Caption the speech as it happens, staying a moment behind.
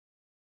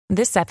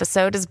This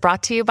episode is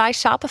brought to you by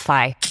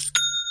Shopify.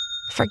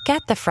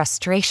 Forget the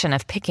frustration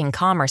of picking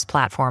commerce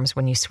platforms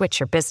when you switch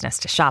your business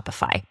to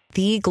Shopify,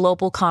 the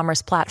global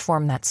commerce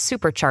platform that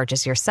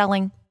supercharges your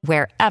selling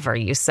wherever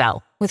you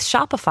sell. With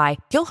Shopify,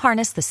 you'll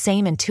harness the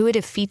same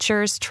intuitive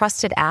features,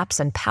 trusted apps,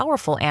 and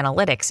powerful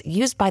analytics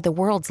used by the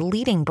world's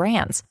leading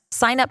brands.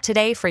 Sign up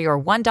today for your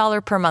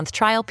 $1 per month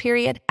trial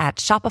period at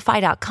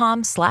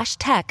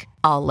shopify.com/tech,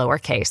 all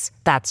lowercase.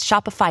 That's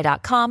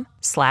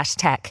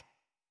shopify.com/tech.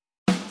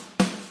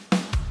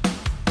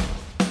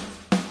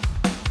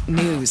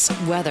 News,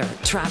 weather,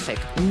 traffic,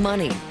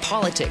 money,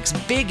 politics,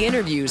 big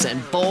interviews,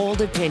 and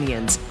bold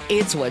opinions.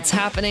 It's what's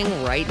happening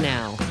right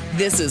now.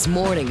 This is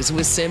Mornings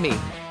with Simi.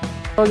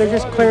 Oh, they're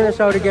just clearing us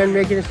out again,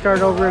 making us start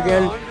over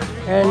again.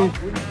 And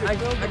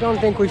I don't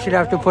think we should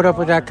have to put up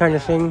with that kind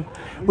of thing.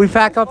 We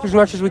pack up as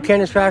much as we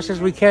can, as fast as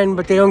we can,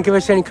 but they don't give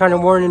us any kind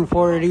of warning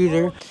for it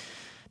either.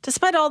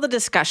 Despite all the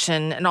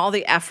discussion and all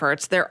the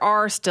efforts, there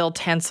are still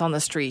tents on the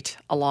street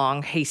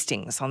along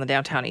Hastings on the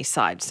downtown east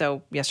side.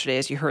 So yesterday,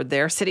 as you heard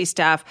there, city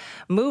staff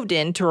moved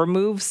in to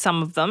remove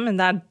some of them, and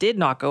that did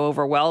not go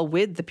over well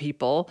with the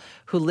people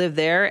who live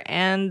there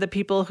and the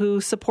people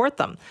who support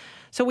them.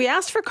 So we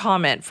asked for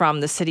comment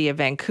from the city of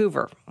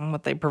Vancouver, and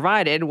what they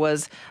provided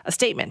was a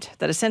statement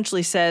that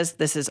essentially says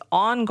this is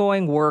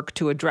ongoing work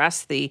to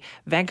address the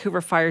Vancouver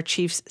Fire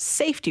Chief's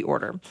safety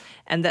order,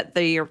 and that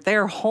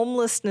their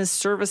homelessness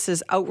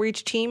services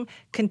outreach team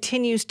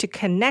continues to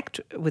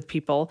connect with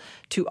people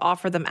to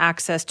offer them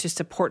access to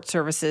support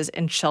services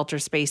in shelter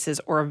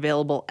spaces or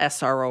available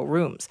SRO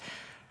rooms.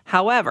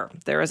 However,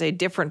 there is a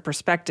different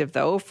perspective,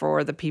 though,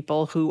 for the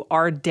people who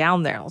are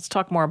down there. Let's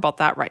talk more about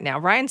that right now.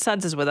 Ryan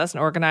Sudds is with us,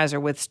 an organizer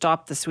with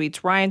Stop the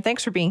Sweeps. Ryan,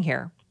 thanks for being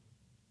here.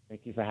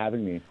 Thank you for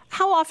having me.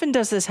 How often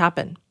does this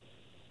happen?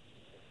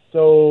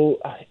 So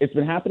it's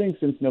been happening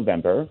since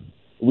November.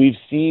 We've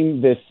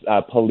seen this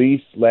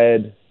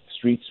police-led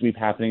street sweep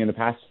happening in the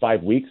past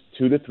 5 weeks,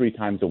 2 to 3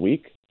 times a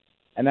week.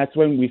 And that's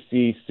when we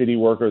see city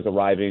workers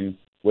arriving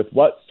with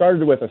what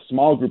started with a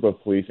small group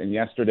of police and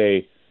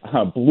yesterday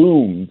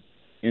bloomed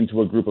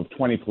into a group of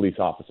 20 police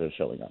officers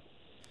showing up.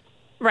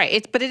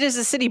 Right, but it is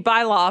the city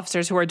bylaw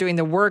officers who are doing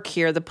the work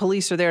here. The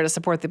police are there to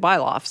support the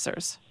bylaw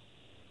officers.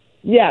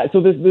 Yeah, so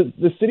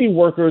the city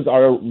workers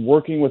are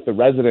working with the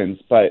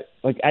residents, but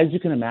like as you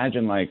can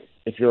imagine, like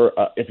if you're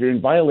in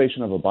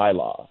violation of a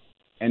bylaw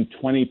and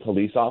 20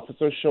 police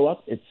officers show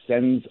up, it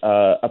sends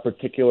a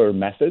particular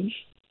message,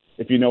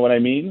 if you know what I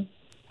mean.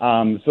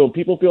 So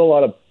people feel a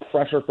lot of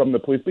pressure from the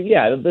police, but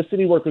yeah, the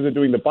city workers are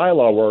doing the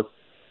bylaw work.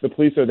 The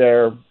police are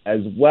there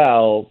as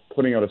well,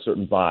 putting out a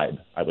certain vibe,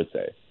 I would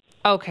say.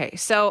 Okay,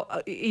 so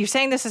you're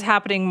saying this is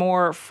happening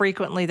more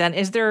frequently then.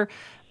 Is there,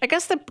 I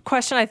guess the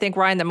question I think,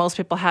 Ryan, that most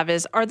people have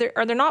is, are there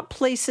not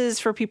places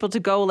for people to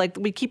go? Like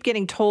we keep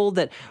getting told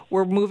that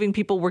we're moving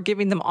people, we're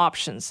giving them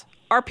options.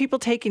 Are people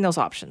taking those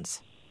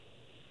options?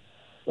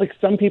 Like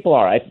some people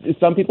are.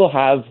 Some people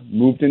have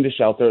moved into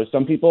shelter.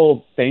 Some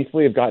people,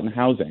 thankfully, have gotten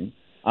housing.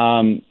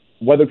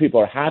 Whether people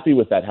are happy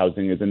with that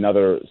housing is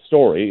another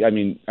story. I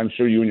mean, I'm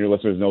sure you and your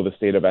listeners know the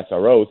state of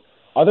SROs.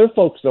 Other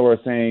folks, though, are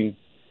saying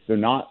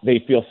they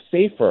feel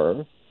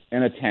safer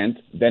in a tent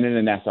than in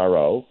an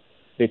SRO.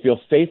 They feel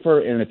safer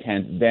in a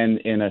tent than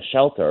in a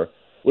shelter,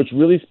 which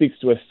really speaks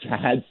to a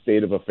sad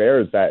state of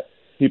affairs that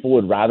people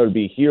would rather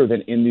be here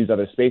than in these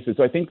other spaces.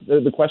 So I think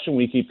the question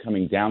we keep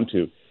coming down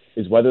to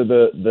is whether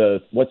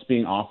the what's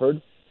being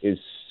offered is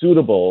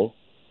suitable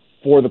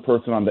for the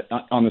person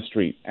on the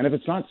street. And if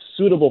it's not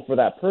suitable for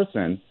that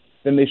person,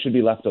 then they should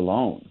be left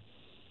alone.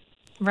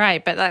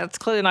 Right, but that's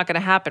clearly not going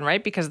to happen,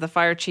 right? Because of the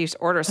fire chief's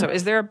order. So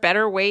is there a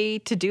better way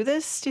to do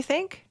this, do you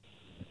think?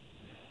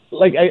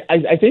 Like,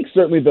 I think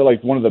certainly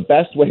one of the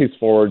best ways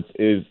forward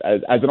is,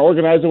 as an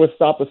organizer with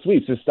Stop the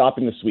Sweeps, is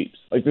stopping the sweeps.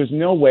 Like, there's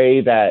no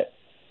way that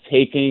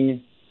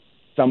taking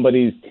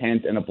somebody's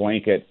tent and a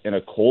blanket in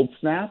a cold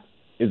snap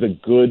is a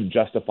good,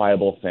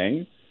 justifiable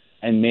thing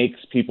and makes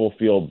people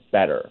feel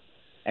better.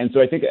 And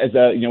so I think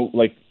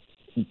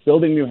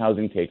building new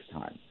housing takes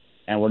time,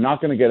 and we're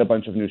not going to get a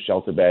bunch of new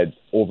shelter beds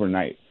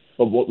overnight.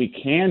 But what we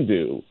can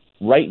do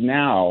right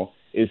now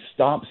is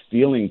stop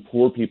stealing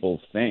poor people's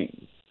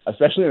things,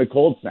 especially in a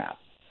cold snap.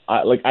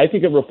 I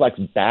think it reflects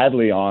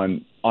badly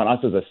on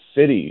us as a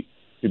city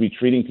to be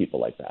treating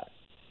people like that.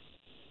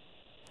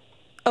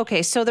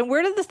 Okay, so then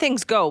where did the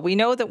things go? We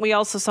know that we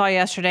also saw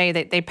yesterday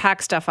that they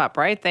pack stuff up,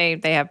 right?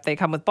 They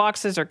come with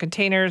boxes or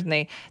containers, and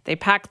they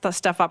pack the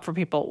stuff up for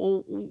people.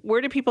 Well, where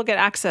do people get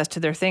access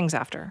to their things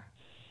after?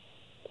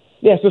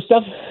 Yeah, so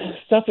stuff.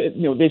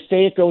 They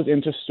say it goes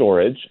into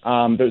storage.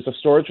 There's a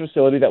storage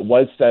facility that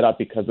was set up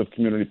because of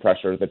community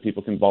pressure that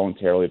people can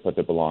voluntarily put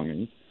their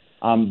belongings.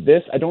 I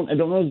don't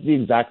know the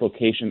exact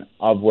location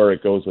of where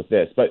it goes with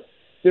this, but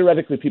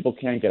theoretically people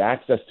can get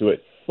access to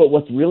it. But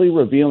what's really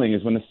revealing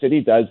is when the city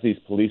does these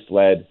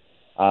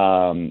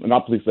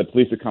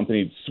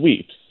police-accompanied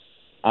sweeps,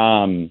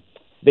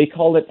 they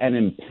call it an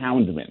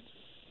impoundment.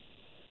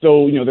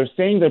 So, they're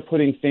saying they're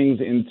putting things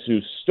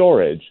into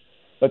storage,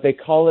 but they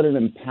call it an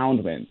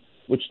impoundment,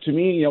 which to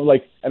me,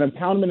 like an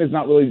impoundment is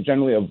not really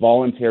generally a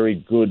voluntary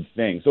good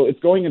thing. So it's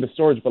going into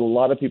storage, but a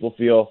lot of people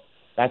feel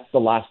that's the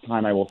last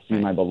time I will see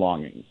my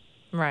belongings.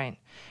 Right.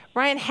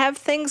 Ryan, have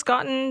things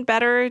gotten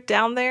better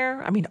down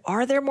there? I mean,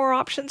 are there more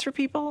options for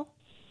people?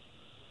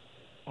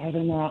 Are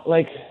there more?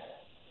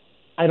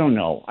 I don't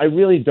know. I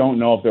really don't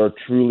know if there are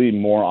truly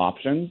more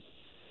options.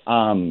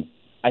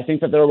 I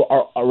think that there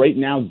are right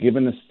now,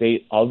 given the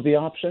state of the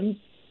options,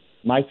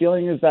 my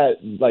feeling is that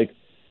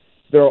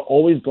there are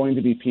always going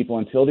to be people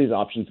until these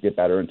options get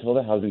better, until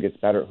the housing gets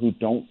better, who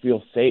don't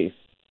feel safe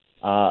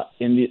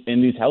in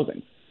these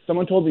housings.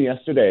 Someone told me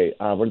yesterday,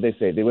 what did they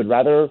say? They would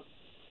rather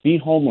be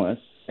homeless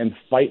and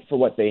fight for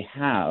what they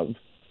have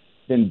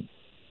than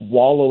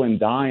wallow and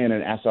die in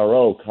an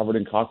SRO covered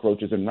in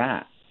cockroaches and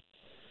rats.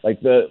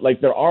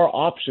 There are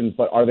options,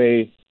 but are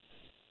they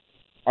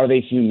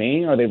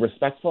humane? Are they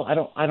respectful?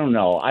 I don't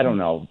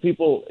know.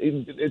 People,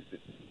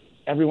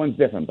 everyone's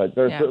different, but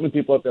there are certainly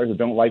people out there who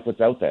don't like what's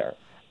out there.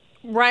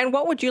 Ryan,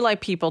 what would you like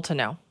people to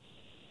know?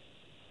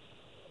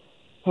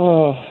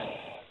 Oh,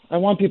 I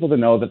want people to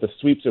know that the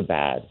sweeps are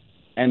bad.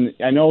 And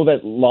I know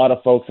that a lot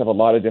of folks have a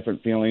lot of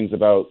different feelings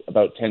about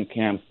tent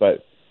camps,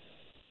 but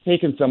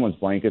taking someone's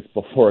blankets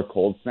before a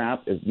cold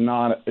snap is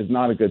not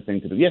a good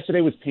thing to do. Yesterday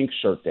was Pink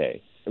Shirt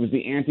Day. It was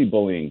the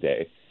anti-bullying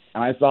day.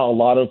 And I saw a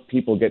lot of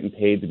people getting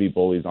paid to be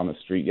bullies on the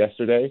street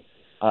yesterday.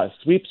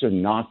 Sweeps are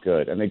not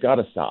good, and they got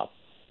to stop.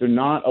 They're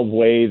not a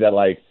way that,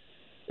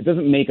 it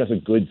doesn't make us a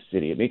good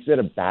city. It makes it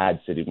a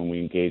bad city when we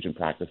engage in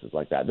practices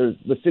like that.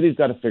 The city's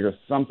got to figure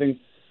something.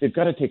 They've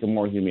got to take a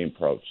more humane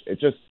approach.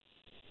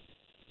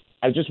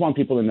 I just want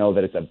people to know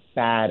that it's a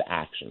bad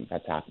action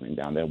that's happening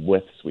down there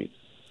with sweeps.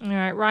 All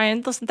right,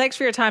 Ryan, listen, thanks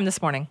for your time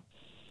this morning.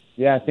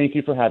 Yeah, thank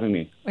you for having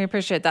me. We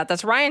appreciate that.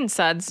 That's Ryan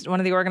Suds, one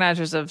of the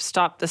organizers of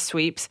Stop the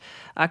Sweeps,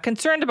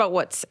 concerned about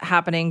what's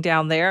happening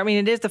down there. I mean,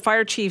 it is the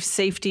fire chief's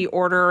safety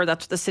order.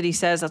 That's what the city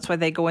says. That's why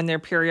they go in there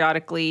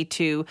periodically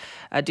to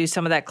do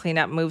some of that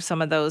cleanup, move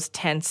some of those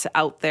tents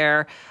out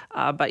there.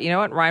 But you know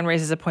what? Ryan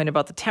raises a point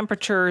about the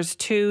temperatures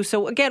too.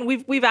 So again,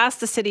 we've asked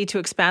the city to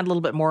expand a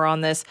little bit more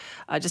on this.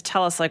 Just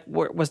tell us,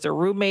 was there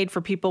room made for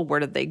people? Where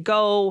did they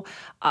go?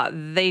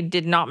 They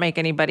did not make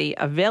anybody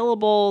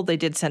available. They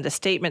did send a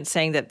statement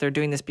saying that they're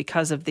doing this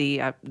because of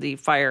the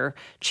fire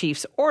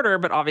chief's order.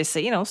 But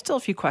obviously, still a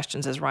few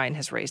questions, as Ryan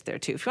has raised there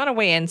too. If you want to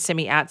weigh in,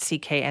 Simi at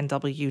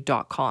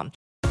cknw.com.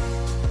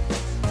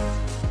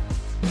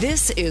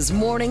 This is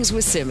Mornings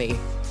with Simi.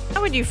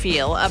 How would you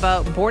feel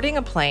about boarding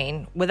a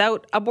plane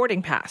without a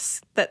boarding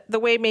pass? That the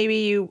way maybe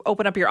you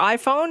open up your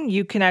iPhone,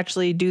 you can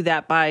actually do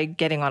that by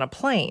getting on a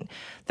plane.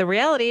 The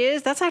reality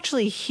is that's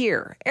actually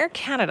here. Air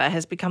Canada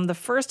has become the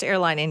first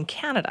airline in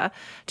Canada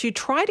to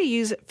try to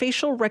use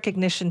facial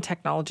recognition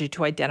technology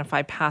to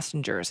identify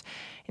passengers.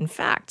 In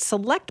fact,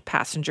 select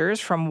passengers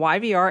from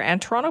YVR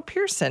and Toronto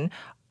Pearson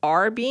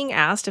are being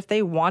asked if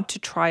they want to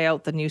try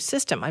out the new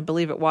system. I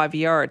believe at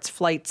YVR,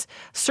 it's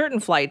certain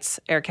flights,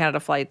 Air Canada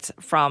flights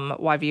from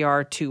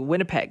YVR to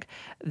Winnipeg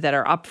that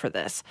are up for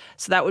this.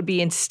 So that would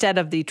be instead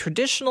of the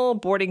traditional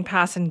boarding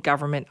pass and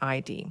government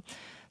ID.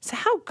 So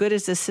how good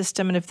is this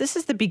system? And if this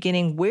is the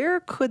beginning, where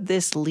could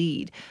this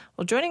lead?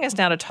 Well, joining us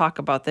now to talk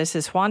about this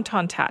is Hoan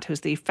Ton-That, who's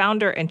the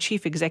founder and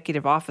chief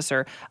executive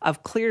officer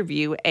of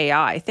Clearview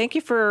AI. Thank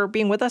you for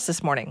being with us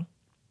this morning.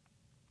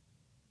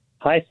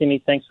 Hi,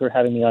 Simi. Thanks for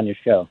having me on your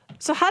show.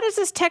 So how does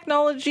this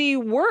technology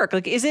work?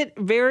 Is it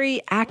very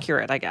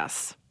accurate, I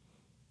guess?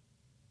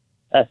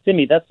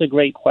 Simi, that's a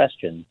great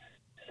question.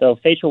 So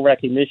facial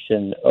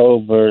recognition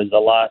over the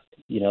last,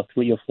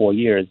 3 or 4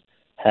 years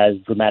has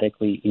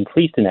dramatically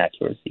increased in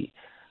accuracy.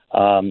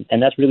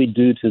 And that's really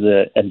due to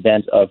the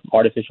advent of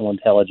artificial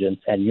intelligence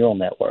and neural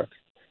networks.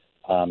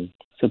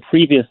 So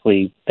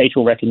previously,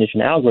 facial recognition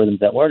algorithms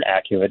that weren't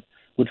accurate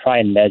would try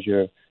and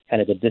measure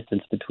kind of the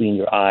distance between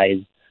your eyes,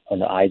 on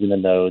the eyes and the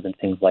nose and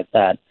things like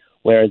that,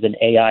 whereas an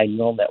AI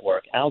neural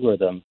network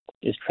algorithm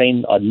is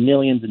trained on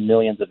millions and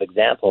millions of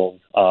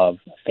examples of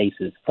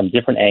faces from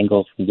different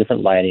angles, from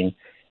different lighting,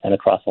 and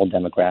across all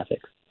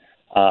demographics.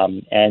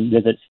 And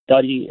there's a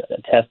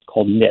test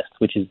called NIST,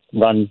 which is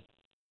NIST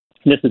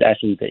is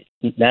actually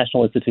the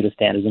National Institute of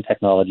Standards and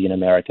Technology in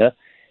America,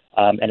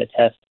 and it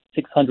tests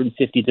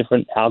 650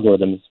 different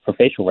algorithms for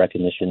facial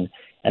recognition,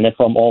 and they're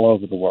from all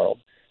over the world.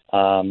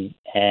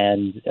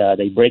 And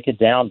they break it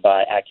down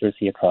by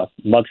accuracy across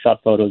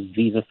mugshot photos,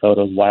 visa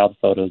photos, wild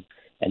photos,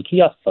 and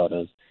kiosk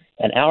photos.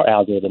 And our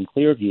algorithm,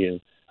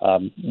 Clearview,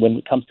 when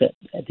it comes to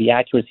the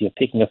accuracy of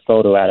picking a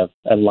photo out of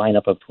a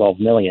lineup of 12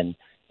 million,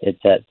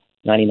 it's at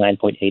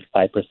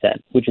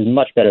 99.85%, which is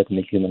much better than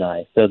the human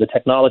eye. So the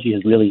technology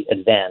has really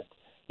advanced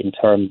in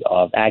terms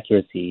of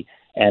accuracy,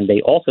 and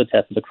they also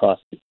tested across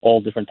all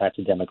different types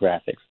of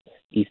demographics,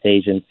 East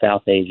Asians,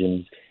 South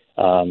Asians,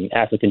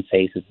 African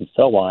faces, and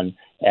so on.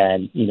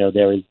 And,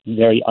 there is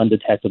very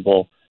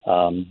undetectable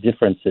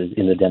differences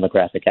in the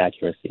demographic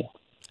accuracy.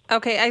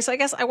 Okay, so I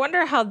guess I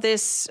wonder how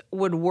this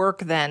would work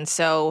then.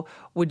 So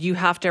would you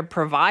have to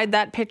provide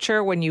that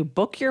picture when you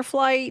book your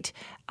flight?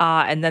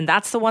 And then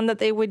that's the one that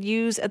they would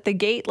use at the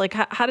gate?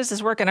 How does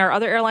this work? And are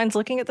other airlines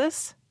looking at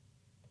this?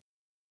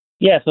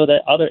 Yeah, so the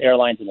other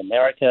airlines in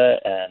America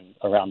and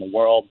around the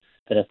world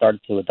that have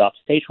started to adopt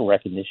facial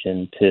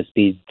recognition to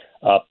speed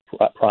up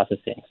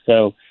processing.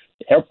 So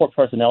airport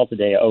personnel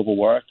today are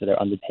overworked or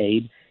they're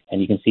underpaid,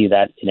 and you can see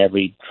that in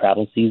every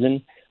travel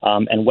season.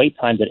 And wait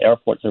times at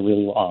airports are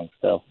really long.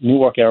 So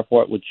Newark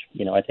Airport, which,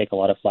 I take a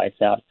lot of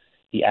flights out,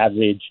 the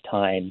average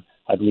time,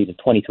 I believe, is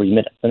 23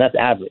 minutes. And that's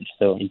average.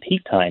 So in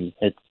peak time,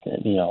 it's,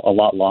 a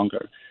lot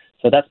longer.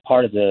 So that's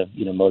part of the,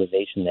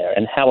 motivation there.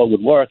 And how it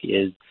would work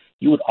is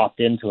you would opt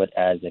into it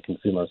as a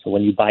consumer. So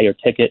when you buy your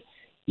ticket,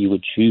 you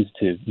would choose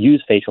to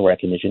use facial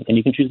recognition, and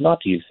you can choose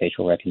not to use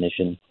facial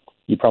recognition.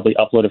 You probably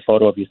upload a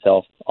photo of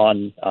yourself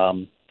on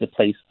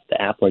the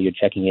app where you're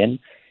checking in.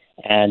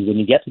 And when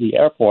you get to the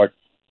airport,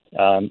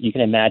 you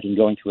can imagine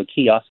going to a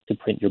kiosk to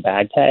print your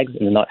bag tags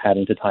and then not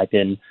having to type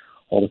in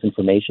all this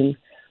information.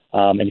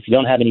 And if you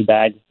don't have any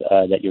bags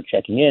that you're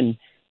checking in,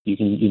 you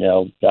can,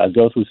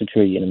 go through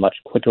security in a much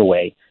quicker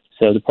way.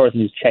 So the person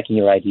who's checking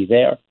your ID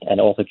there and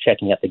also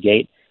checking at the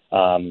gate,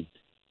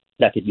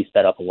 that could be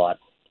sped up a lot.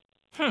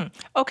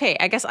 Okay,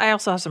 I guess I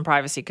also have some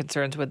privacy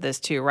concerns with this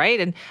too, right?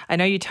 And I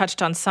know you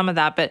touched on some of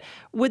that, but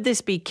would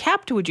this be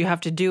kept? Would you have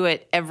to do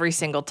it every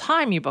single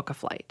time you book a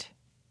flight?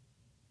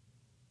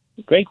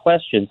 Great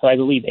question. So I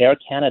believe Air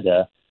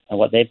Canada and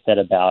what they've said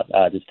about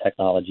this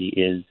technology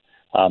is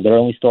they're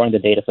only storing the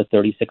data for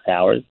 36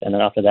 hours, and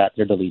then after that,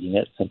 they're deleting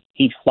it. So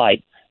each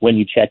flight, when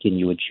you check in,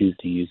 you would choose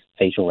to use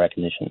facial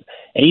recognition.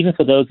 And even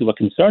for those who are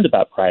concerned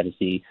about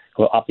privacy,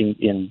 who are opting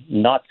in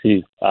not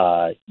to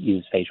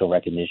use facial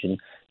recognition,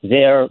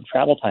 their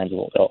travel times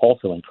will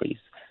also increase.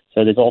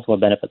 So there's also a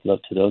benefit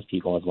to those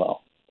people as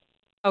well.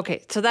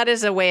 Okay, so that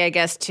is a way, I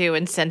guess, to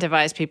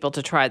incentivize people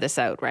to try this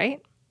out,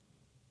 right?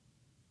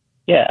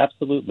 Yeah,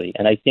 absolutely.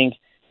 And I think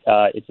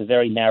it's a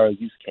very narrow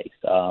use case.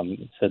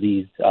 So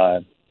these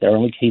they're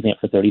only keeping it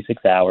for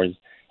 36 hours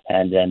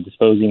and then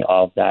disposing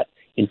of that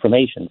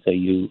information. So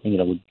you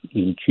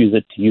choose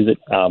it to use it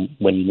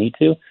when you need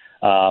to.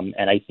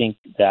 And I think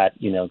that,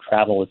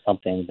 travel is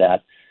something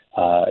that,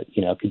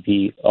 could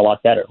be a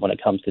lot better when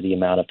it comes to the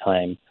amount of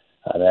time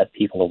that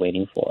people are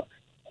waiting for.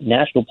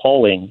 National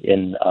polling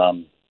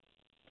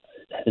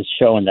has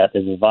shown that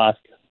there's a vast,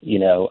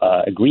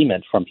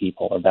 agreement from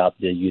people about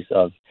the use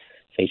of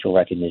facial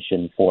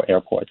recognition for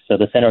airports. So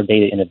the Center of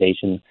Data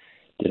Innovation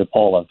did a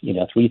poll of,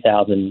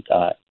 3,000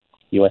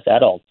 U.S.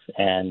 adults,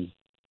 and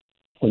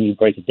when you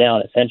break it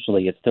down,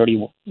 essentially it's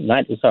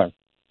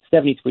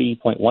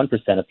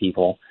 73.1% of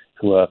people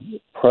who are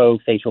pro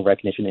facial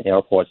recognition in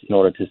airports in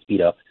order to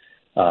speed up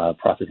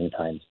processing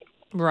times.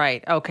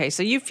 Right. Okay.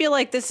 So you feel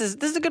like this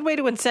is a good way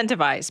to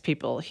incentivize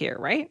people here,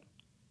 right?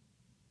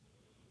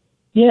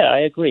 Yeah, I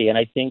agree. And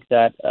I think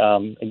that,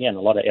 again,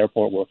 a lot of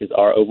airport workers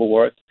are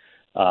overworked.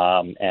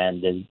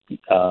 And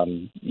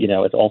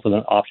it's also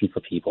an option for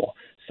people.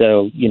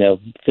 So,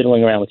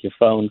 fiddling around with your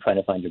phone, trying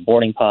to find your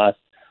boarding pass,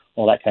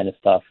 all that kind of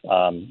stuff,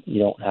 you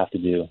don't have to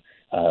do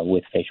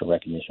with facial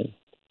recognition.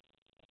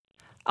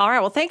 All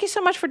right. Well, thank you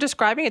so much for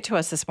describing it to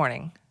us this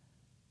morning.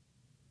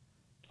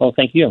 Well,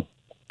 thank you.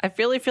 I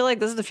really feel like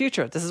this is the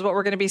future. This is what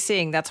we're going to be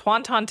seeing. That's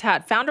Hoan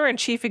Ton-That, founder and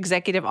chief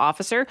executive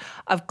officer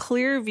of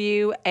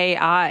Clearview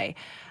AI.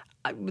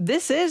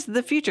 This is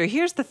the future.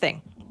 Here's the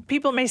thing.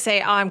 People may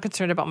say, I'm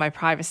concerned about my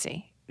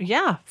privacy.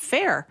 Yeah,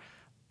 fair.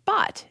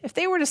 But if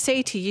they were to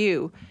say to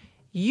you,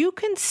 you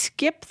can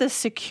skip the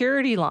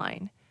security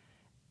line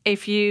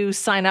if you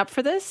sign up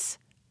for this,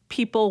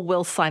 people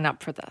will sign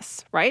up for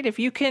this, right? If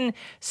you can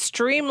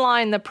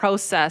streamline the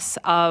process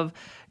of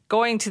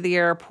going to the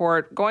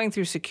airport, going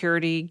through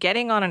security,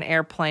 getting on an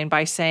airplane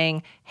by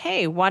saying,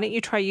 hey, why don't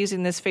you try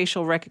using this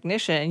facial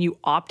recognition, and you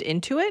opt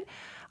into it,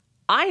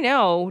 I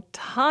know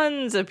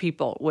tons of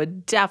people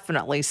would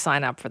definitely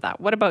sign up for that.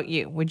 What about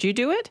you? Would you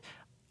do it?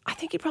 I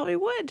think you probably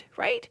would,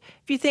 right?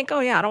 If you think,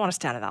 oh yeah, I don't want to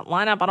stand in that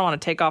lineup. I don't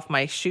want to take off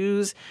my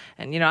shoes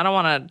and, I don't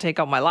want to take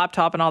out my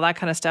laptop and all that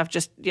kind of stuff.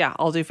 Just,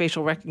 I'll do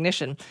facial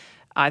recognition.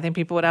 I think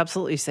people would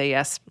absolutely say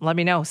yes. Let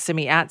me know.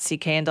 Simi at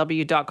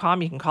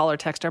cknw.com. You can call or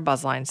text our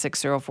buzzline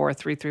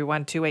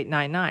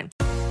 604-331-2899.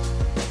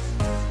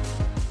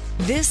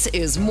 This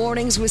is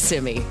Mornings with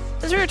Simi.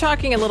 As we were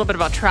talking a little bit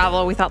about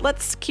travel, we thought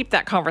let's keep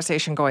that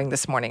conversation going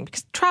this morning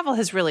because travel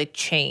has really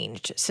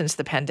changed since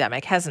the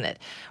pandemic, hasn't it?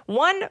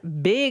 One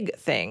big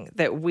thing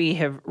that we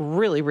have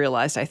really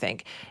realized, I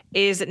think,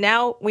 is that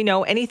now we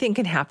know anything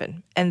can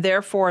happen. And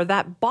therefore,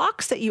 that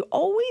box that you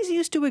always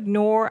used to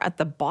ignore at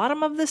the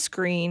bottom of the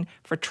screen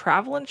for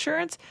travel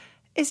insurance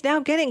is now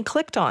getting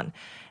clicked on.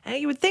 And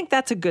you would think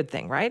that's a good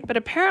thing, right? But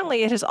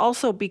apparently it has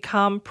also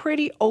become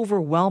pretty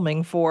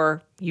overwhelming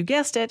for, you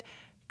guessed it,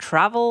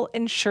 travel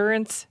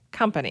insurance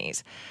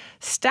companies.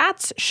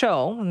 Stats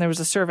show, and there was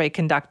a survey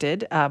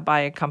conducted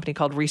by a company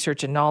called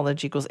Research and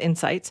Knowledge equals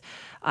Insights,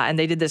 and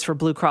they did this for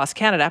Blue Cross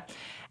Canada.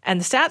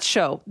 And the stats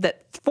show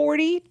that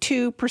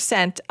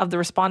 42% of the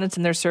respondents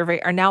in their survey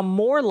are now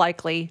more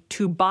likely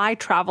to buy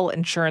travel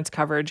insurance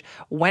coverage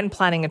when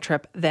planning a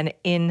trip than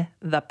in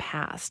the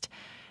past.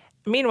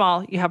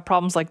 Meanwhile, you have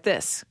problems like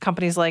this.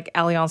 Companies like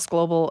Allianz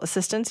Global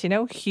Assistance,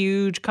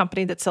 huge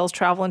company that sells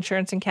travel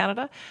insurance in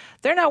Canada,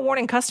 they're now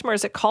warning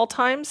customers that call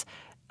times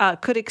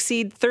could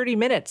exceed 30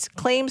 minutes.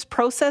 Claims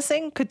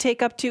processing could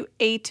take up to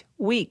 8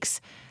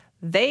 weeks.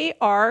 They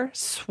are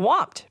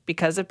swamped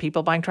because of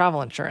people buying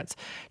travel insurance.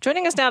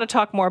 Joining us now to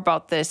talk more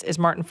about this is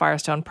Martin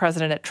Firestone,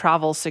 president at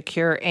Travel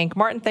Secure Inc.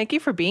 Martin, thank you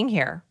for being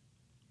here.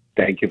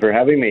 Thank you for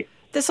having me.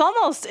 This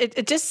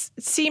it just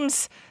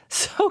seems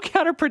so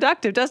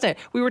counterproductive, doesn't it?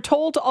 We were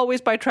told to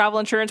always buy travel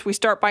insurance. We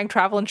start buying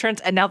travel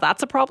insurance, and now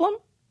that's a problem?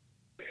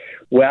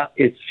 Well,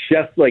 it's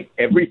just like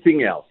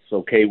everything else,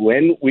 okay?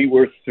 When we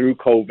were through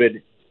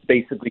COVID,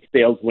 basically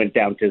sales went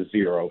down to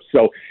zero.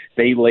 So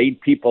they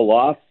laid people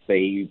off.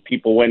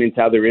 People went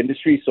into other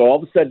industries. So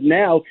all of a sudden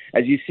now,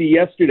 as you see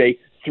yesterday,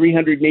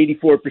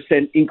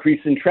 384% increase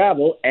in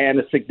travel and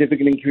a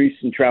significant increase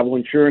in travel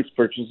insurance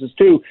purchases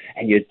too.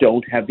 And you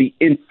don't have the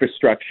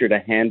infrastructure to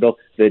handle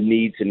the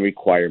needs and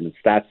requirements.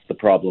 That's the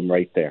problem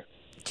right there.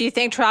 Do you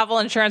think travel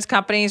insurance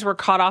companies were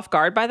caught off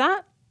guard by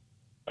that?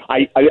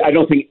 I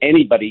don't think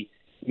anybody,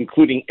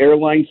 including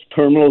airlines,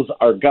 terminals,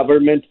 our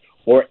government,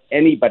 or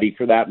anybody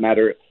for that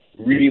matter,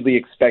 really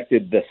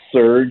expected the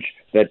surge,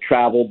 the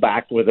travel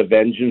back with a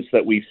vengeance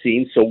that we've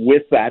seen. So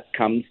with that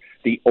comes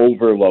the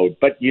overload.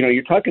 But,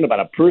 you're talking about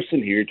a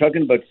person here. You're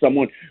talking about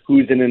someone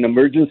who's in an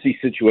emergency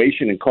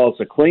situation and calls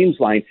a claims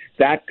line.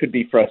 That could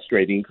be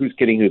frustrating. Who's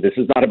kidding who? This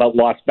is not about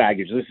lost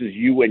baggage. This is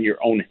you and your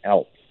own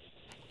health.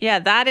 Yeah,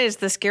 that is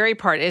the scary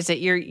part, is that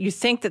you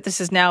think that this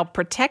is now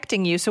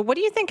protecting you. So what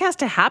do you think has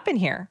to happen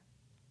here?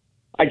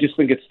 I just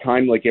think it's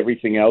time like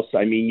everything else.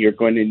 I mean, you're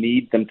going to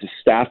need them to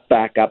staff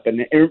back up.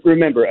 And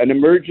remember, an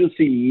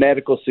emergency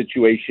medical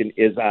situation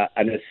is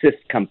an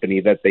assist company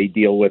that they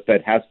deal with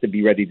that has to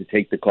be ready to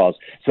take the calls.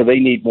 So they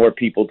need more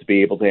people to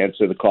be able to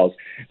answer the calls.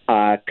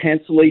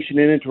 Cancellation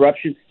and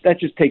interruption, that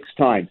just takes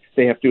time.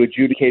 They have to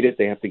adjudicate it.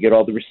 They have to get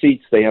all the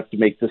receipts. They have to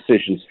make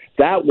decisions.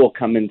 That will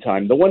come in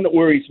time. The one that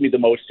worries me the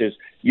most is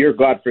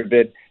God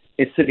forbid,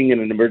 is sitting in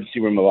an emergency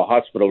room of a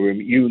hospital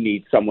room. You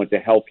need someone to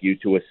help you,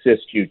 to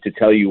assist you, to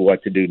tell you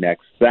what to do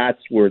next. That's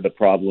where the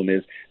problem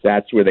is.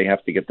 That's where they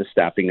have to get the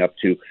staffing up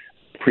to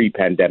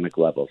pre-pandemic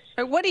levels.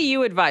 What do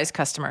you advise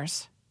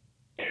customers?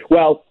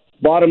 Well,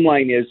 bottom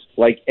line is,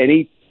 like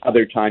any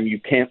other time, you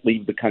can't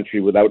leave the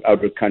country without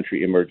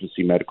out-of-country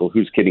emergency medical.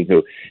 Who's kidding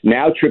who?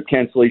 Now trip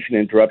cancellation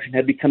and interruption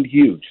have become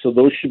huge. So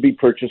those should be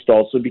purchased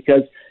also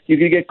because you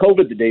could get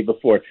COVID the day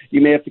before.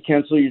 You may have to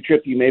cancel your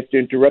trip. You may have to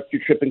interrupt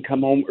your trip and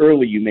come home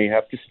early. You may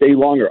have to stay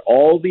longer.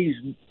 All these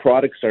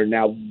products are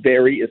now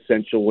very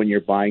essential when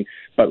you're buying.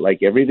 But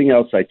like everything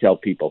else, I tell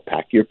people,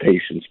 pack your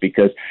patience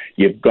because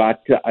you've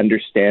got to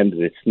understand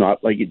that it's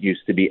not like it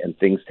used to be and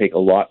things take a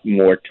lot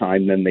more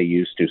time than they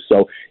used to.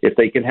 So if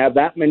they can have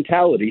that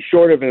mentality,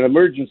 short of an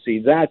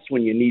emergency, that's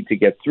when you need to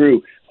get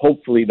through.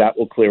 Hopefully that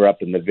will clear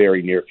up in the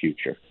very near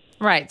future.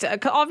 Right.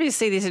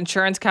 Obviously, these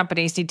insurance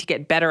companies need to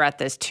get better at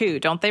this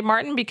too, don't they,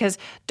 Martin? Because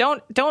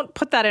don't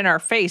put that in our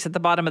face at the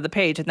bottom of the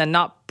page and then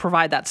not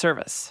provide that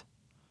service.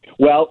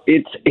 Well,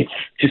 it's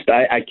just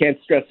I can't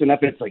stress enough.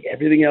 It's like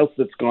everything else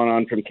that's gone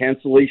on, from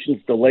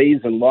cancellations,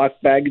 delays, and lost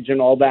baggage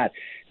and all that.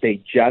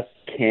 They just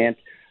can't.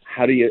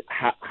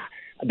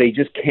 They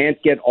just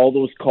can't get all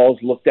those calls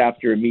looked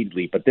after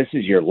immediately. But this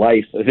is your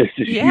life. This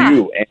is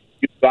you, and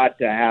you've got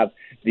to have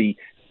the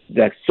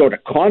sort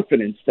of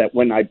confidence that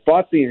when I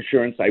bought the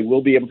insurance, I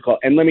will be able to call.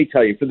 And let me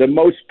tell you, for the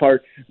most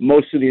part,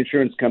 most of the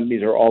insurance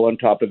companies are all on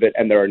top of it,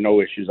 and there are no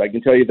issues. I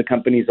can tell you the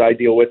companies I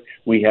deal with,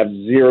 we have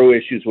zero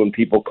issues when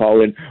people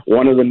call in.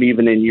 One of them,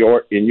 even in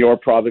your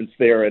province,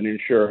 they're an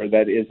insurer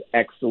that is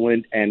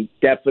excellent and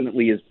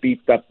definitely has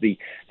beefed up the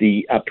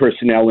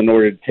personnel in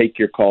order to take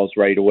your calls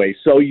right away.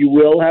 So you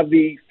will have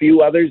the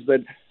few others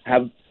that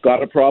have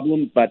got a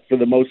problem, but for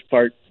the most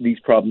part, these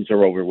problems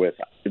are over with,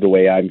 the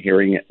way I'm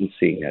hearing it and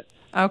seeing it.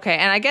 Okay.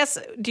 And I guess,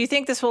 do you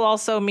think this will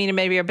also mean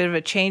maybe a bit of a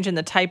change in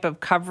the type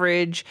of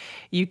coverage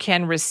you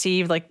can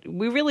receive? Like,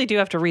 we really do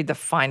have to read the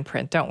fine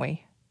print, don't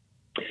we?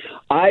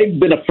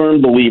 I've been a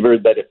firm believer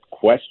that if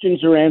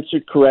questions are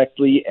answered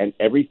correctly and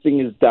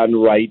everything is done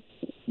right,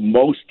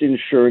 most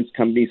insurance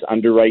companies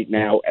underwrite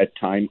now at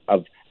time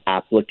of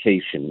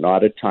application,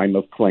 not a time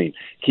of claim.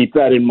 Keep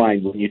that in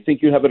mind. When you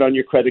think you have it on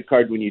your credit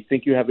card, when you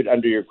think you have it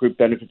under your group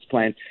benefits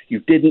plan, you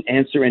didn't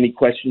answer any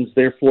questions.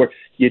 Therefore,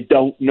 you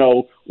don't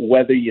know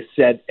whether you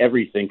said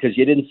everything because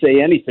you didn't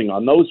say anything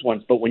on those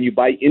ones. But when you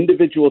buy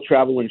individual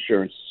travel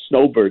insurance,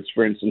 snowbirds,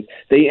 for instance,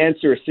 they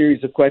answer a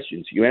series of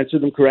questions. You answer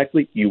them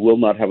correctly, you will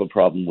not have a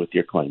problem with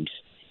your claims.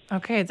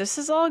 Okay, this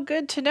is all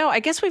good to know. I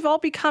guess we've all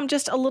become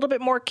just a little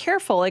bit more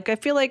careful. Like, I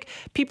feel like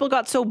people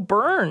got so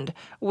burned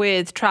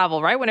with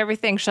travel, right? When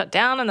everything shut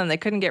down and then they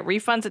couldn't get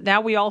refunds.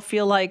 Now we all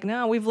feel like,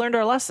 no, we've learned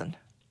our lesson.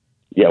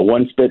 Yeah,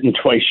 once bitten,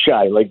 twice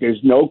shy. Like, there's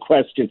no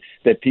question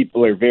that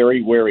people are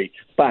very wary.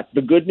 But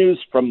the good news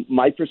from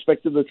my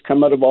perspective that's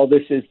come out of all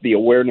this is the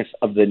awareness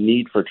of the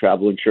need for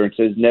travel insurance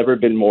has never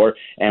been more,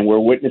 and we're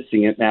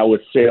witnessing it now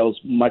with sales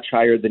much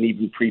higher than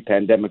even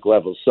pre-pandemic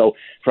levels. So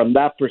from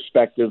that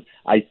perspective,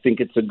 I think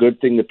it's a good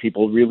thing that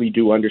people really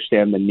do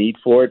understand the need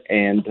for it,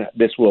 and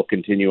this will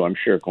continue, I'm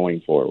sure,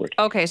 going forward.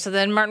 Okay, so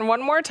then, Martin,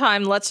 one more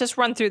time, let's just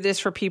run through this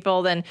for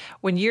people. Then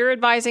when you're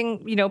advising,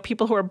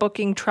 people who are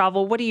booking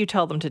travel, what do you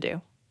tell them to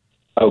do?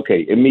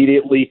 Okay,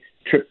 immediately,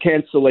 trip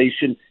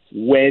cancellation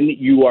when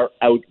you are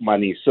out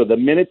money. So the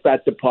minute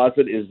that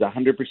deposit is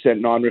 100%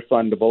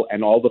 non-refundable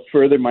and all the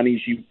further monies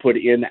you put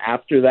in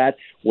after that,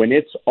 when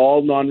it's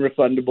all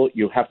non-refundable,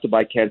 you have to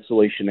buy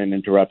cancellation and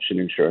interruption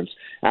insurance.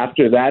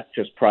 After that,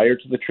 just prior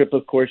to the trip,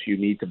 of course, you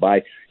need to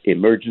buy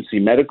emergency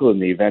medical in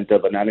the event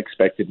of an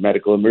unexpected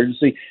medical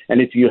emergency.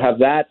 And if you have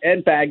that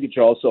and baggage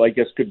also, I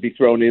guess, could be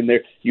thrown in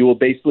there, you will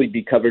basically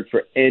be covered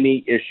for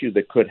any issue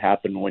that could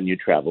happen when you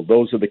travel.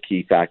 Those are the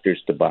key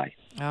factors to buy.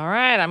 All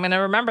right. I'm going to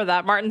remember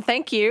that. Martin,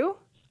 thank you.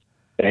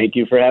 Thank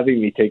you for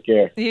having me. Take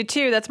care. You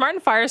too. That's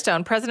Martin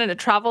Firestone, president of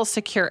Travel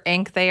Secure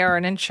Inc. They are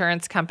an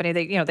insurance company.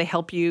 They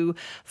help you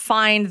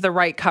find the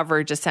right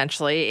coverage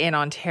essentially in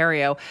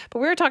Ontario. But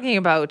we were talking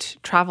about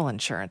travel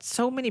insurance.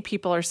 So many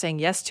people are saying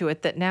yes to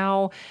it that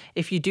now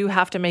if you do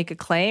have to make a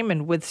claim,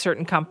 and with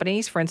certain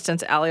companies, for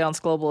instance,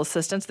 Allianz Global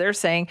Assistance, they're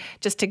saying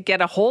just to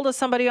get a hold of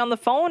somebody on the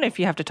phone, if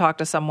you have to talk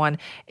to someone,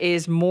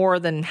 is more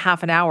than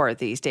half an hour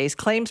these days.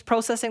 Claims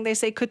processing, they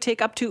say, could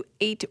take up to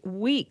 8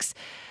 weeks.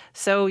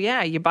 So,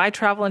 yeah, you buy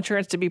travel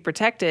insurance to be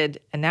protected,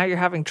 and now you're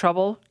having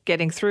trouble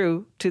getting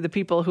through to the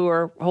people who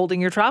are holding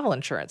your travel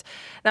insurance.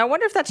 Now, I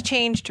wonder if that's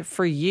changed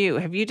for you.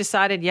 Have you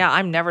decided,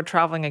 I'm never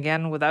traveling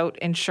again without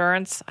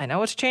insurance? I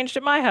know it's changed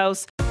at my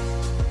house.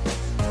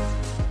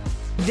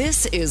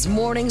 This is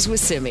Mornings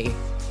with Simi.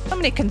 So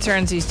many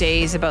concerns these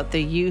days about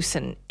the use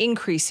and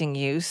increasing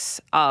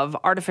use of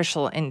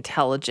artificial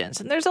intelligence.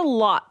 And there's a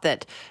lot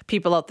that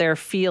people out there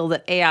feel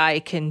that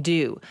AI can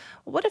do.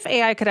 What if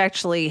AI could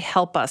actually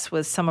help us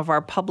with some of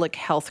our public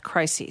health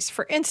crises?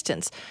 For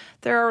instance,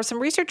 there are some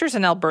researchers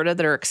in Alberta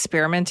that are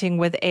experimenting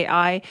with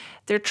AI.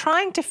 They're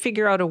trying to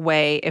figure out a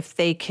way if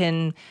they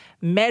can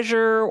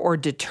measure or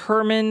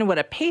determine what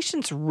a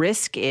patient's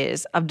risk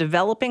is of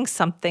developing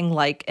something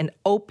like an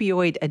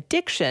opioid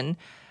addiction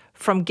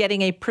from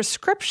getting a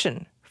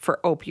prescription for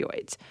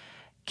opioids.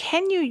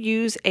 Can you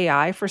use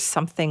AI for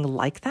something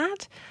like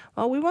that?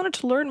 Well, we wanted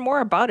to learn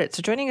more about it.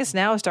 So joining us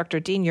now is Dr.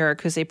 Dean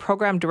Urich, who's a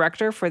program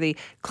director for the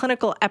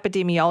Clinical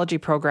Epidemiology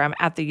Program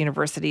at the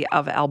University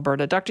of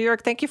Alberta. Dr.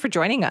 Urich, thank you for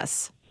joining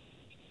us.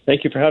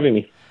 Thank you for having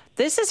me.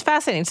 This is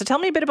fascinating. So tell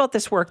me a bit about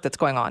this work that's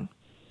going on.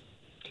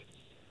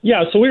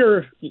 Yeah, so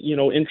we're,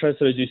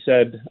 interested, as you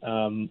said,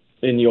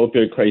 in the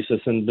opioid crisis,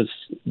 and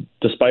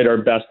despite our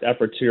best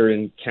efforts here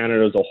in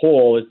Canada as a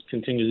whole, it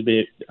continues to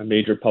be a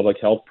major public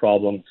health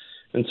problem.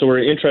 And so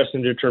we're interested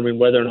in determining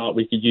whether or not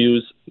we could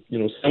use,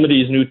 some of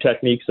these new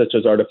techniques, such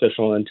as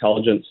artificial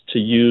intelligence, to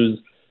use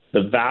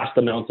the vast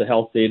amounts of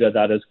health data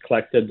that is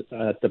collected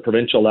at the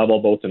provincial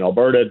level, both in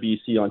Alberta,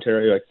 BC,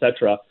 Ontario, et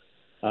cetera,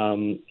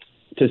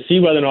 to see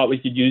whether or not we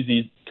could use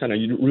these kind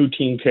of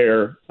routine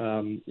care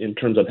in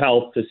terms of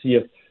health to see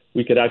if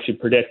we could actually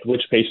predict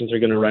which patients are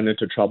going to run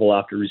into trouble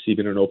after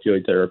receiving an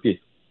opioid therapy.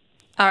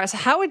 All right, so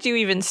how would you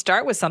even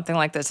start with something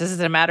like this? Is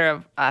it a matter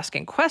of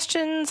asking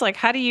questions? Like,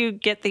 how do you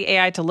get the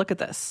AI to look at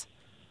this?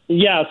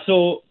 Yeah,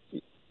 so,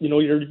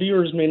 your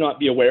viewers may not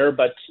be aware,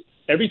 but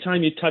every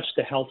time you touch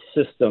the health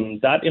system,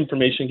 that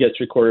information gets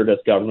recorded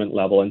at government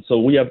level. And so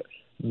we have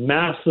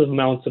massive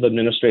amounts of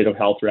administrative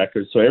health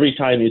records. So every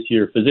time you see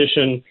your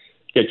physician,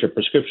 get your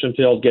prescription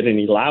filled, get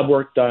any lab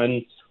work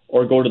done,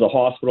 or go to the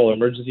hospital or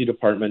emergency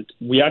department,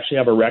 we actually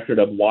have a record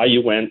of why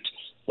you went,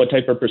 what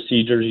type of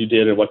procedures you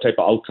did, and what type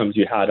of outcomes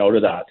you had out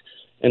of that.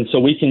 And so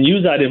we can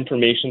use that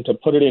information to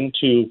put it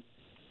into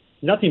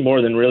nothing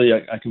more than really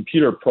a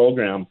computer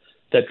program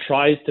that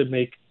tries to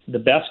make the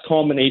best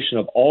combination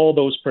of all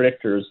those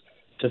predictors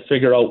to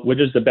figure out which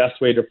is the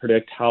best way to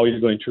predict how you're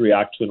going to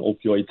react to an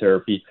opioid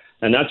therapy.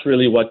 And that's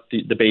really what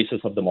the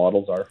basis of the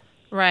models are.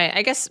 Right.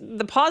 I guess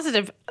the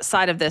positive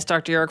side of this,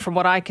 Dr. Urich, from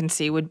what I can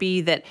see, would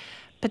be that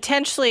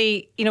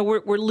potentially,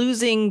 we're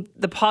losing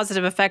the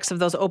positive effects of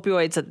those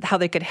opioids, how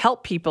they could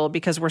help people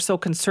because we're so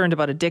concerned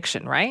about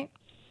addiction, right?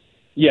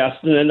 Yes,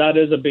 and that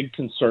is a big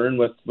concern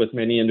with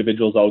many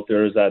individuals out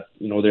there is that,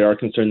 they are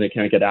concerned they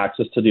can't get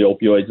access to the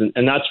opioids.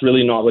 And that's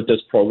really not what this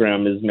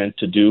program is meant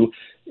to do.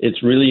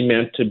 It's really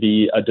meant to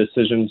be a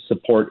decision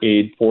support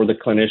aid for the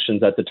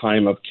clinicians at the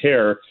time of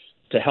care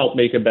to help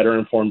make a better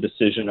informed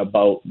decision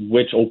about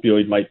which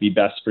opioid might be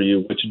best for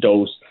you, which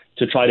dose,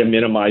 to try to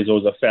minimize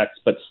those effects,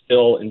 but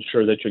still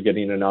ensure that you're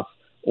getting enough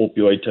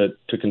opioid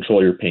to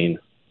control your pain.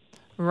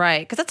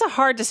 Right, because that's a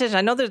hard decision.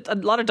 I know that a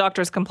lot of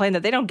doctors complain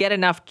that they don't get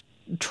enough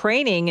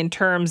training in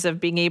terms of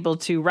being able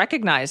to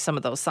recognize some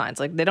of those signs.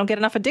 Like they don't get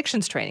enough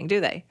addictions training,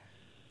 do they?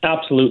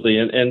 Absolutely,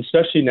 and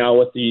especially now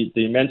with the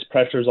immense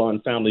pressures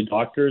on family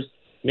doctors,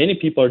 many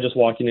people are just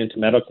walking into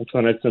medical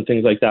clinics and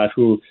things like that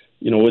who,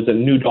 is a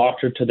new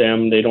doctor to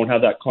them. They don't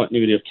have that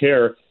continuity of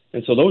care.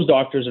 And so those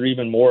doctors are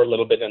even more a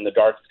little bit in the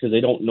dark because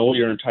they don't know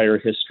your entire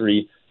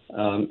history.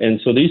 And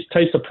so these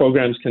types of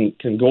programs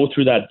can go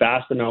through that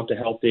vast amount of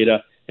health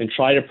data and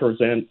try to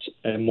present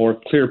a more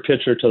clear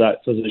picture to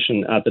that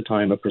physician at the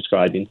time of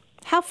prescribing.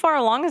 How far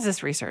along is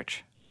this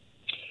research?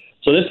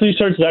 So this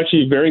research is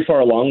actually very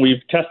far along.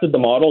 We've tested the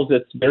models.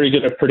 It's very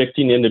good at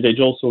predicting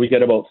individuals. So we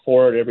get about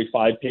 4 out of every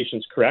 5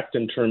 patients correct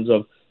in terms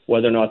of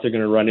whether or not they're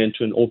going to run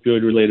into an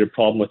opioid-related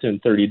problem within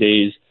 30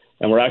 days.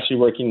 And we're actually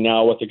working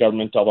now with the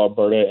government of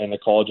Alberta and the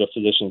College of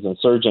Physicians and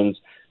Surgeons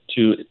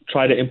to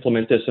try to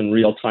implement this in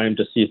real time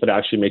to see if it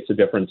actually makes a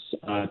difference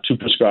to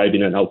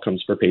prescribing and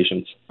outcomes for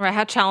patients. Right.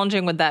 How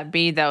challenging would that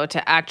be, though,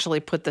 to actually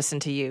put this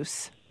into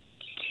use?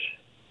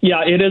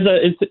 Yeah, it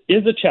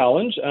is a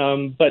challenge.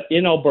 But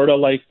in Alberta,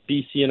 like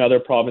BC and other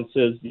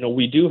provinces,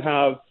 we do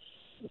have,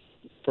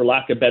 for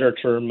lack of a better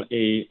term,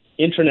 a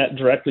internet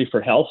directly for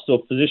health.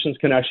 So physicians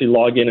can actually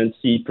log in and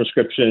see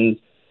prescriptions,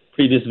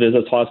 previous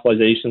visits,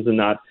 hospitalizations, and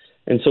that.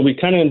 And so we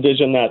kind of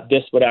envision that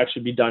this would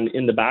actually be done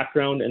in the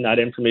background, and that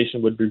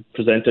information would be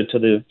presented to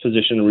the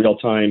physician in real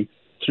time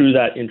through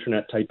that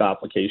internet type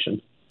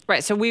application.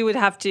 Right. So we would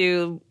have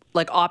to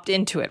opt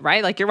into it,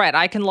 right? Like, you're right.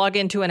 I can log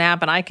into an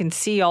app and I can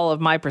see all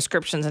of my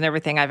prescriptions and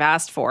everything I've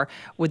asked for.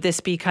 Would this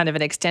be kind of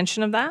an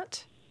extension of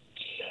that?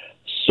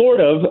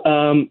 Sort of.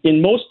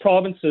 In most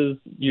provinces,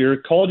 your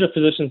College of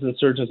Physicians and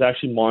Surgeons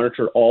actually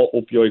monitor all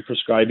opioid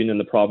prescribing in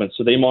the province.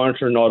 So they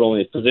monitor not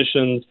only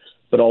physicians,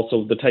 but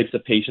also the types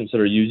of patients that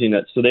are using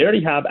it. So they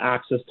already have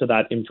access to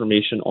that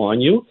information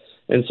on you.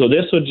 And so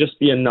this would just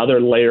be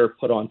another layer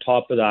put on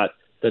top of that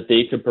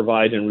they could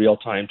provide in real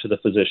time to the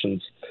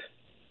physicians.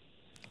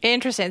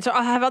 Interesting. So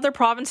have other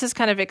provinces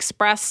kind of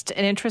expressed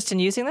an interest in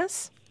using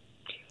this?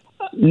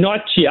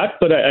 Not yet,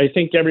 but I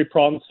think every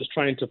province is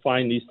trying to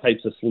find these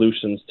types of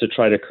solutions to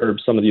try to curb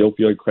some of the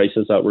opioid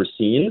crisis that we're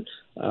seeing.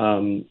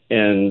 And,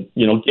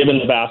 given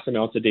the vast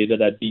amounts of data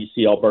that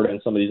BC, Alberta, and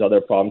some of these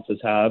other provinces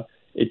have,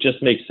 it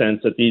just makes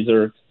sense that these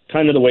are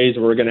kind of the ways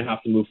that we're going to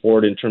have to move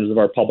forward in terms of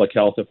our public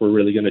health if we're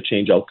really going to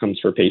change outcomes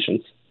for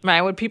patients.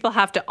 Right. Would people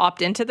have to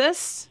opt into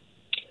this?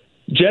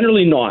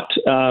 Generally not.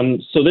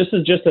 So this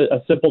is just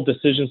a simple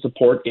decision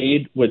support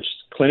aid, which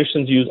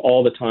clinicians use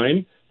all the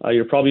time.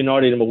 You're probably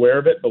not even aware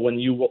of it, but when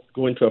you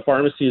go into a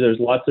pharmacy, there's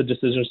lots of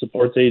decision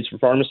support aids for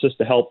pharmacists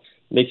to help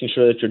making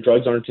sure that your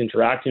drugs aren't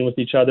interacting with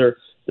each other.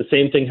 The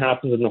same thing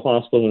happens in the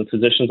hospital and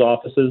physicians'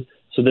 offices.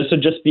 So this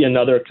would just be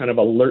another kind of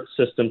alert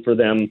system for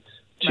them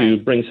to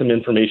bring some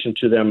information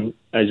to them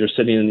as you're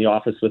sitting in the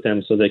office with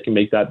them so they can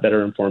make that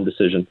better informed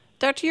decision.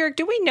 Dr. Yerrick,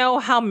 do we know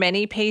how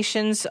many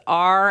patients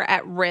are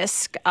at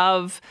risk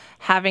of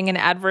having an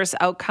adverse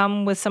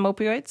outcome with some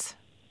opioids?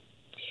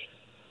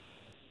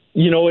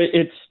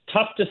 It's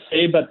tough to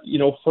say, but,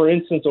 for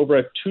instance, over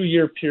a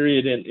 2-year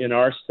period in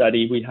our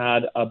study, we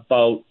had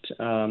about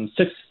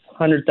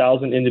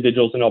 600,000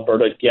 individuals in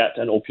Alberta get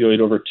an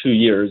opioid over 2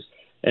 years.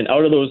 And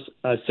out of those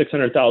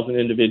 600,000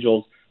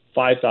 individuals,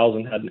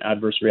 5,000 had an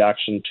adverse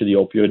reaction to the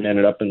opioid and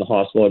ended up in the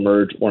hospital,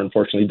 emerged, or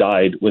unfortunately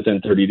died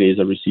within 30 days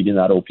of receiving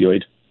that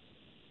opioid.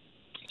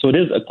 So it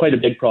is quite a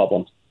big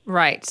problem.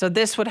 Right. So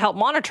this would help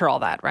monitor all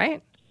that,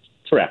 right?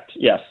 Correct.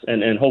 Yes.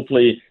 And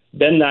hopefully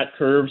bend that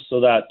curve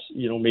so that,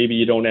 maybe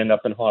you don't end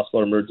up in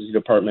hospital or emergency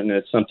department, and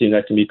it's something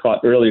that can be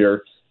caught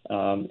earlier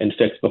and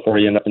fixed before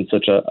you end up in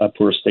such a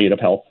poor state of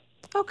health.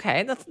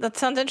 Okay, that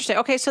sounds interesting.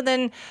 Okay, so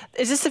then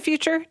is this the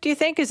future, do you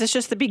think? Is this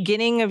just the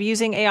beginning of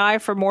using AI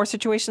for more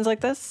situations like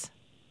this?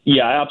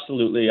 Yeah,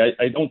 absolutely.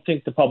 I don't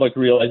think the public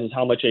realizes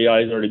how much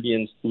AI is already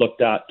being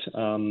looked at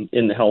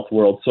in the health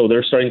world. So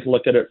they're starting to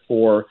look at it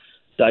for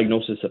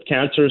diagnosis of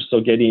cancers, so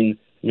getting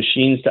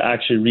machines to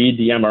actually read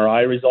the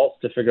MRI results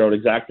to figure out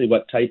exactly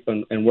what type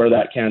and where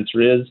that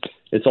cancer is.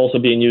 It's also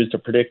being used to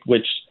predict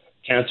which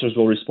cancers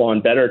will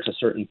respond better to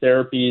certain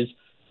therapies.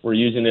 We're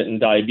using it in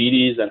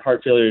diabetes and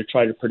heart failure to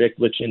try to predict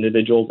which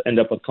individuals end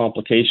up with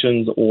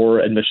complications or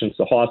admissions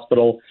to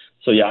hospital.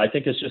 So, yeah, I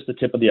think it's just the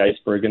tip of the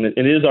iceberg, and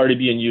it is already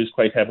being used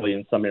quite heavily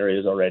in some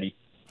areas already.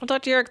 Well,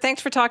 Dr. Yerrick, thanks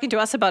for talking to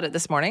us about it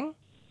this morning.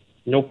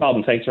 No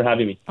problem. Thanks for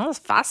having me. Oh, that's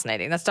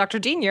fascinating. That's Dr.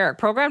 Dean Yerrick,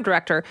 Program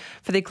Director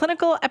for the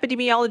Clinical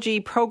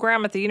Epidemiology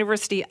Program at the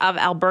University of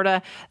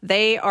Alberta.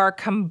 They are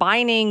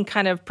combining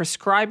kind of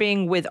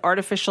prescribing with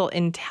artificial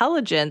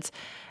intelligence.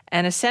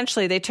 And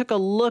essentially, they took a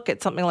look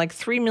at something like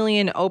 3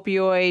 million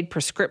opioid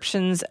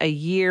prescriptions a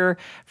year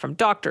from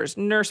doctors,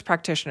 nurse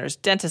practitioners,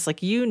 dentists,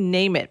 like you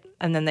name it.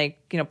 And then they,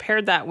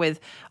 paired that with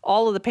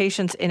all of the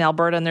patients in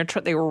Alberta, and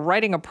they were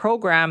writing a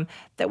program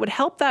that would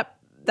help that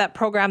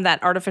program,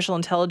 that artificial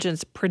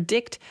intelligence,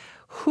 predict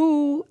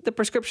who the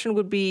prescription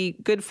would be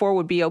good for,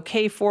 would be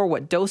okay for,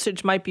 what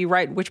dosage might be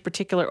right, which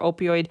particular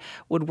opioid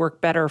would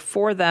work better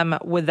for them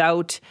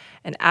without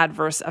an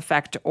adverse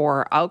effect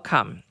or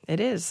outcome. It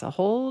is a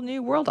whole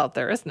new world out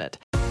there, isn't it?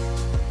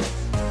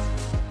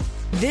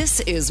 This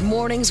is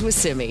Mornings with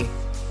Simi.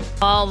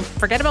 Well,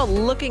 forget about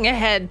looking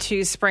ahead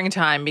to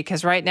springtime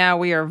because right now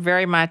we are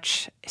very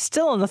much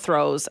still in the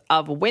throes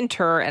of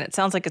winter, and it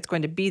sounds like it's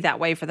going to be that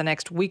way for the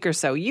next week or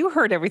so. You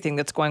heard everything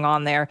that's going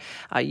on there.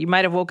 You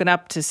might have woken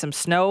up to some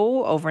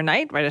snow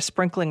overnight, right? A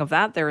sprinkling of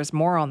that. There is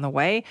more on the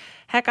way.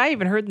 Heck, I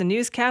even heard in the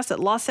newscast that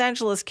Los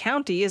Angeles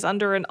County is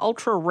under an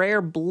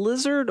ultra-rare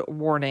blizzard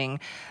warning.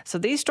 So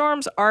these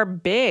storms are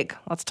big.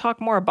 Let's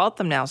talk more about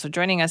them now. So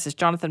joining us is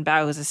Jonathan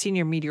Bao, who's a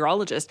senior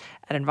meteorologist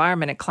at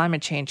Environment and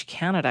Climate Change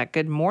Canada.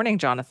 Good morning,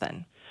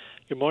 Jonathan.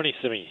 Good morning,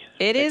 Simi.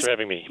 Thanks for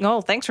having me.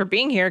 No, thanks for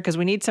being here because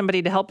we need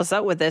somebody to help us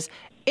out with this.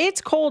 It's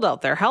cold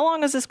out there. How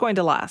long is this going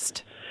to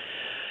last?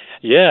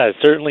 Yeah, it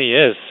certainly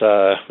is.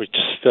 We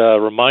just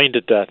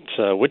reminded that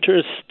winter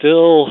is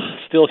still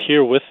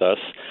here with us.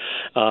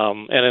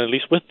 And at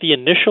least with the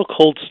initial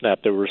cold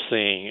snap that we're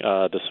seeing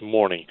this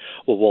morning,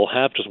 we'll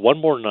have just one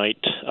more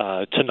night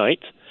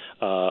tonight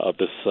of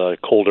this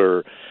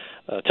colder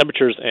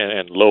temperatures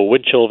and low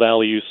wind chill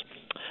values.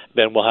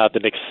 Then we'll have the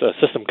next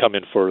system come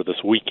in for this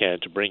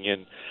weekend to bring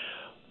in,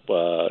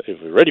 if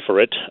we're ready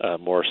for it,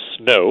 more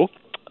snow.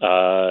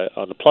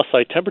 On the plus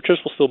side, temperatures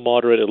will still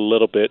moderate a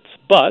little bit,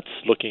 but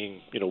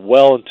looking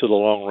well into the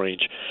long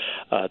range,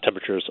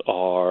 temperatures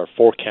are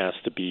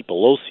forecast to be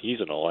below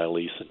seasonal at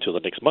least until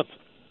the next month.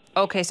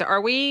 Okay, so are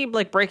we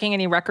breaking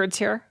any records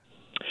here?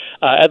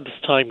 At this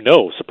time,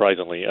 no,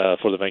 surprisingly.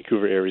 For the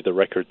Vancouver area, the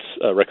record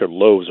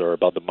lows are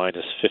about the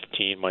minus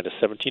 15, minus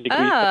 17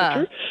 degrees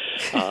temperature.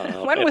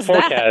 When was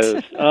forecast,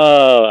 that?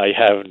 I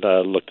haven't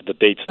looked at the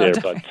dates there,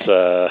 but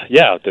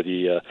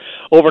the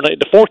overnight,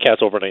 the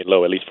forecast overnight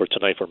low, at least for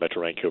tonight for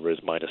Metro Vancouver, is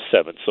minus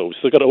 7. So we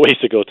still got a ways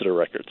to go to the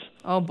records.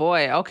 Oh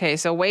boy. Okay,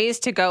 so ways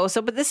to go.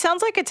 So, but this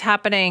sounds like it's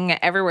happening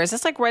everywhere. Is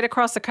this right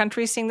across the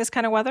country, seeing this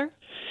kind of weather?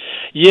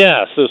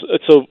 Yeah.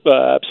 So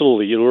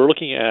absolutely. We're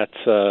looking at.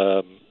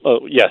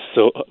 Yes.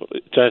 So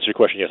to answer your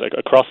question, yes,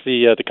 across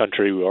the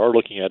country, we are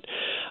looking at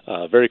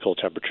very cold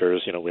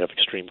temperatures. We have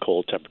extreme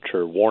cold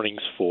temperature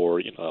warnings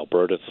for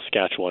Alberta and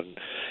Saskatchewan,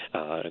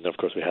 and then of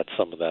course we had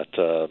some of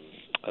that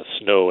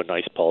snow and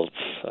ice pelts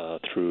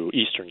through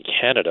eastern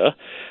Canada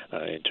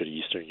into the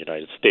eastern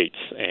United States,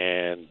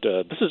 and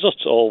this is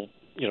just all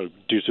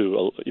due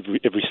to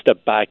if we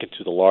step back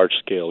into the large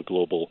scale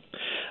global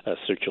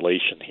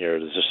circulation here.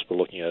 We're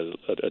looking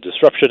at a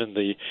disruption in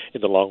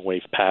the long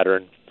wave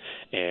pattern.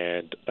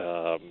 And,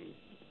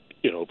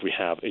 if we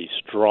have a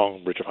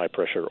strong ridge of high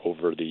pressure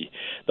over the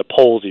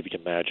poles, if you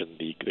can imagine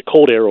the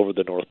cold air over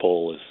the North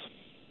Pole is,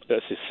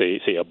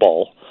 say a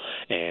ball,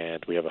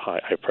 and we have a high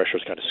pressure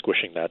is kind of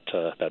squishing that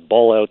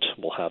ball out.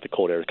 We'll have the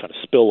cold air kind of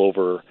spill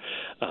over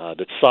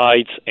the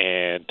sides,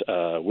 and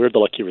we're the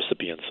lucky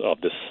recipients of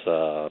this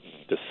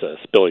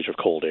spillage of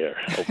cold air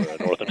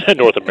over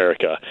North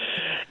America.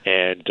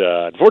 And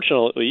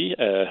unfortunately,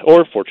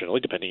 or fortunately,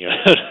 depending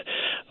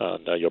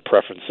on your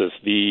preferences,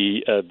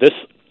 this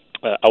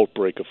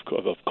outbreak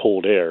of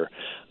cold air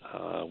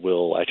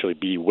will actually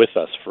be with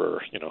us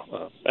for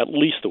at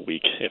least a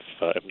week, if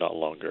not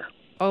longer.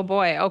 Oh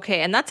boy.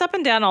 Okay, and that's up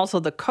and down also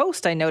the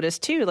coast. I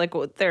noticed too.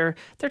 They're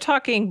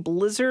talking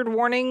blizzard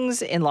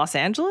warnings in Los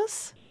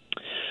Angeles.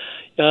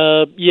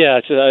 Yeah,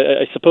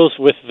 I suppose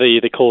with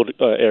the cold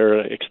air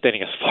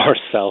extending as far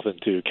south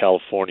into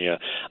California,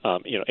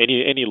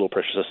 any low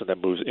pressure system that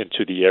moves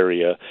into the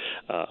area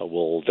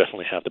will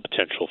definitely have the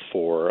potential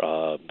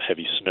for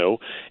heavy snow,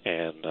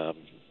 and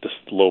this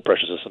low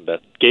pressure system that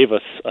gave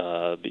us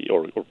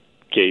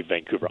gave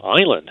Vancouver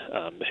Island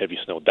the heavy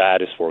snow,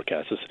 that is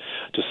forecasted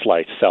to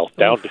slide south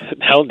down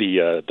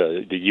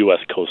the U.S.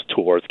 coast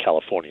towards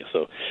California.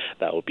 So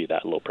that will be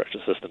that low pressure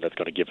system that's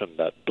going to give him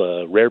that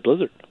rare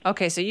blizzard.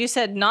 Okay, so you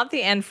said not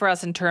the end for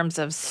us in terms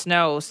of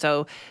snow.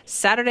 So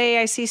Saturday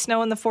I see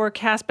snow in the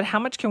forecast, but how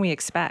much can we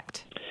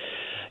expect?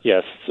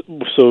 Yes.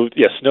 So,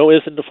 yes, snow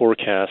is in the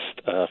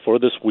forecast for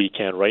this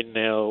weekend. Right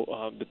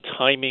now, the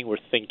timing, we're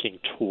thinking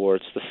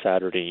towards the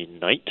Saturday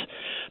night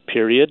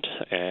period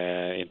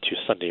into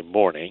Sunday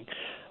morning.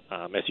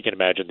 As you can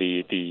imagine,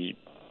 the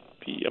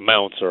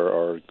amounts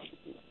are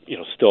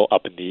still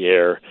up in the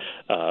air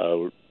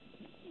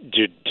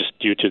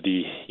due to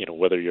the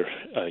whether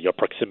your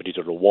proximity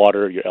to the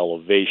water, your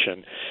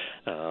elevation,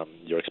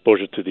 your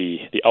exposure to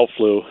the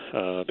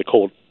outflow, the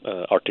cold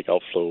Arctic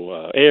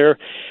outflow air,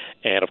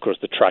 and of course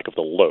the track of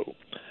the low.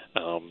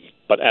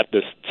 But at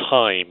this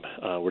time,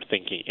 we're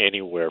thinking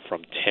anywhere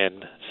from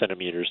 10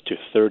 centimeters to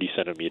 30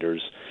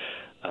 centimeters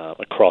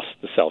across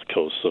the south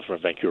coast, so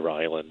from Vancouver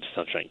Island,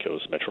 Sunshine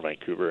Coast, Metro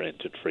Vancouver,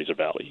 into Fraser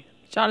Valley.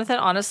 Jonathan,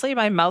 honestly,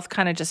 my mouth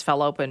kind of just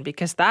fell open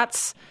because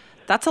that's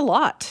a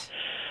lot.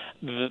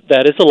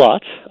 That is a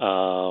lot.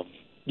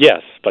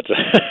 Yes, but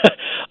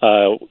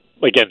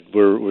again,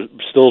 we're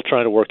still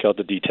trying to work out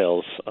the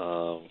details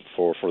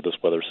for this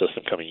weather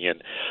system coming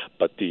in,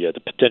 but the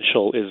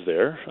potential is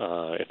there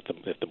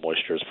if the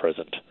moisture is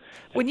present.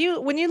 When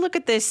you look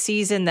at this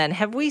season, then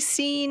have we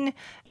seen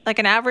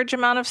an average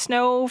amount of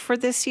snow for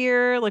this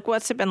year?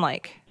 What's it been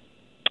like?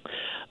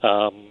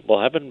 Well,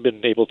 I haven't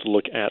been able to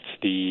look at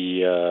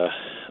the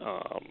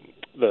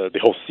the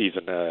whole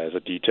season as a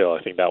detail.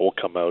 I think that will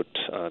come out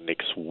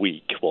next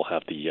week. We'll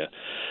have the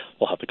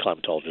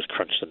climatologist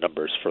crunch the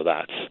numbers for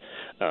that.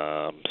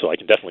 So I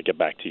can definitely get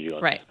back to you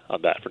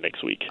on that for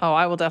next week. Oh,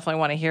 I will definitely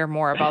want to hear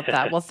more about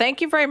that. Well,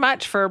 thank you very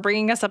much for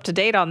bringing us up to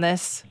date on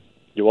this.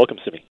 You're welcome,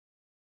 Simi.